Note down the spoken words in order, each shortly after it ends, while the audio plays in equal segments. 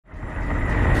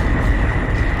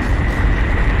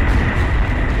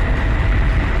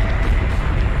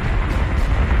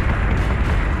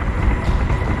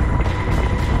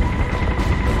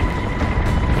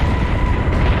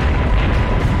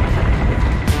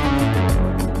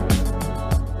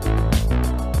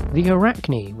The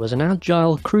Arachne was an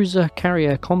agile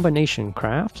cruiser-carrier combination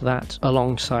craft that,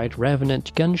 alongside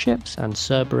Revenant gunships and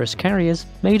Cerberus carriers,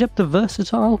 made up the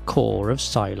versatile core of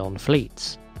Cylon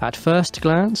fleets. At first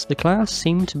glance, the class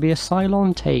seemed to be a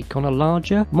Cylon take on a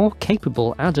larger, more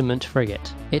capable Adamant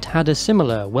frigate. It had a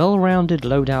similar, well-rounded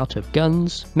loadout of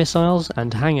guns, missiles,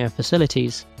 and hangar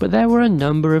facilities, but there were a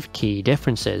number of key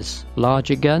differences.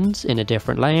 Larger guns in a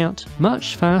different layout,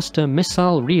 much faster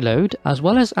missile reload, as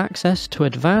well as access to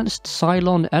advanced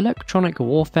Cylon electronic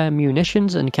warfare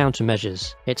munitions and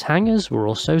countermeasures. Its hangars were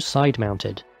also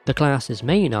side-mounted. The class's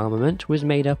main armament was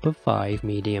made up of 5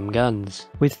 medium guns,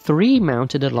 with 3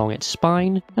 mounted along its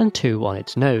spine and 2 on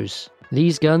its nose.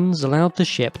 These guns allowed the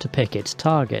ship to pick its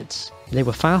targets. They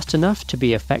were fast enough to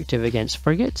be effective against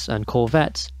frigates and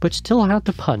corvettes, but still had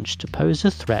the punch to pose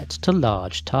a threat to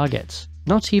large targets.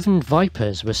 Not even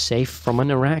Vipers were safe from an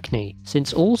Arachne,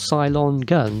 since all Cylon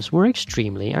guns were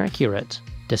extremely accurate.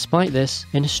 Despite this,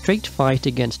 in a straight fight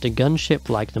against a gunship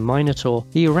like the Minotaur,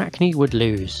 the Arachne would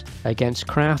lose. Against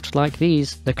craft like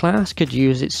these, the class could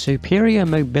use its superior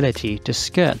mobility to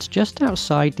skirt just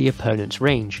outside the opponent's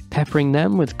range, peppering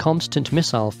them with constant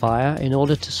missile fire in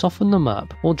order to soften them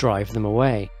up or drive them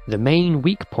away. The main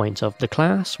weak point of the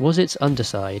class was its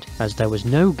underside, as there was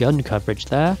no gun coverage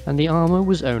there and the armour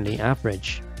was only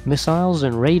average. Missiles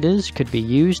and raiders could be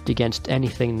used against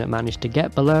anything that managed to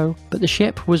get below, but the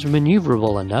ship was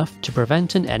manoeuvrable enough to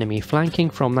prevent an enemy flanking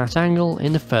from that angle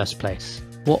in the first place.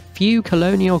 What few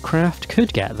Colonial craft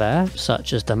could get there,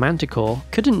 such as the Manticore,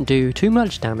 couldn't do too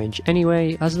much damage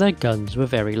anyway, as their guns were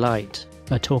very light.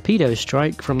 A torpedo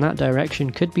strike from that direction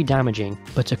could be damaging,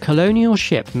 but a Colonial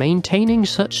ship maintaining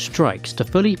such strikes to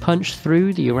fully punch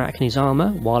through the Arachne's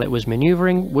armour while it was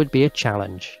manoeuvring would be a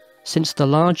challenge. Since the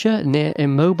larger,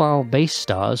 near-immobile base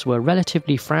stars were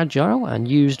relatively fragile and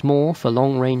used more for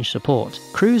long-range support,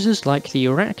 cruisers like the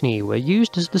Arachne were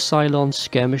used as the Cylon's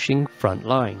skirmishing front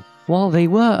line. While they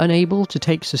were unable to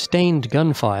take sustained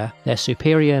gunfire, their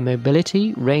superior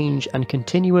mobility, range, and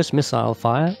continuous missile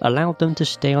fire allowed them to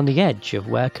stay on the edge of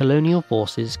where Colonial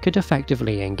forces could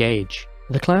effectively engage.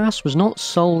 The class was not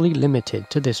solely limited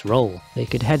to this role. They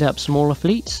could head up smaller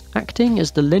fleets, acting as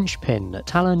the linchpin that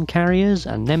Talon carriers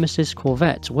and Nemesis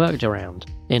corvettes worked around.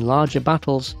 In larger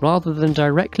battles, rather than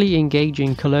directly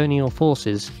engaging Colonial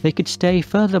forces, they could stay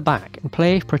further back and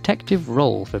play a protective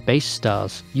role for base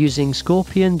stars, using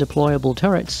Scorpion deployable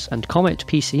turrets and Comet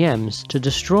PCMs to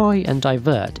destroy and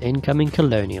divert incoming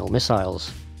Colonial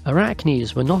missiles.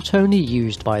 Arachnes were not only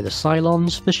used by the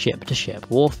Cylons for ship-to-ship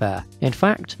warfare. In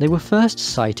fact, they were first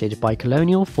sighted by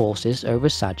Colonial forces over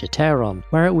Sagittarion,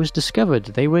 where it was discovered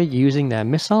they were using their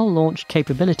missile launch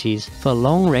capabilities for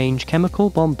long-range chemical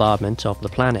bombardment of the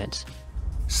planet.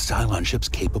 Cylon ships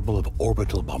capable of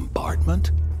orbital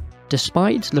bombardment?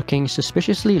 Despite looking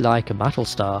suspiciously like a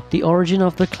Battlestar, the origin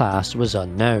of the class was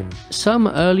unknown. Some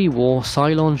early war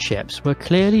Cylon ships were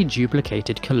clearly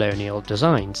duplicated Colonial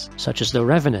designs, such as the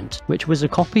Revenant, which was a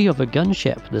copy of a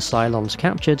gunship the Cylons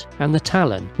captured, and the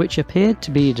Talon, which appeared to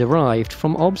be derived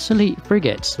from obsolete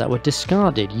frigates that were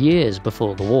discarded years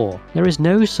before the war. There is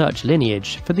no such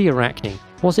lineage for the Arachne.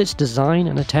 Was its design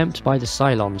an attempt by the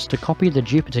Cylons to copy the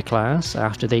Jupiter class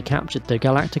after they captured the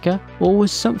Galactica, or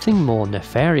was something more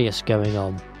nefarious going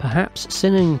on? Perhaps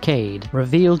Sin Cade,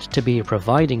 revealed to be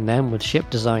providing them with ship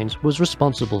designs, was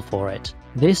responsible for it.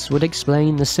 This would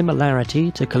explain the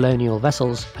similarity to Colonial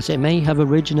vessels, as it may have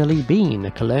originally been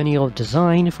a Colonial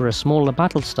design for a smaller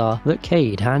Battlestar that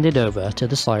Cade handed over to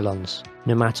the Cylons.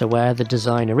 No matter where the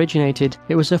design originated,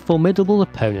 it was a formidable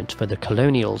opponent for the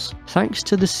Colonials, thanks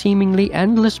to the seemingly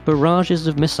endless barrages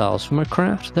of missiles from a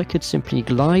craft that could simply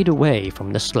glide away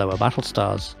from the slower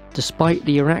Battlestars. Despite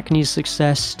the Arachne's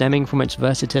success stemming from its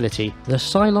versatility, the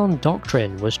Cylon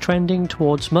doctrine was trending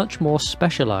towards much more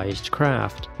specialized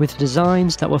craft, with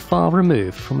designs that were far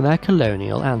removed from their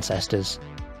Colonial ancestors.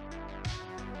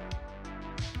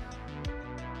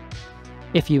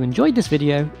 If you enjoyed this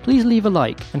video, please leave a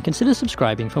like and consider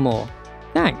subscribing for more.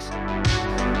 Thanks!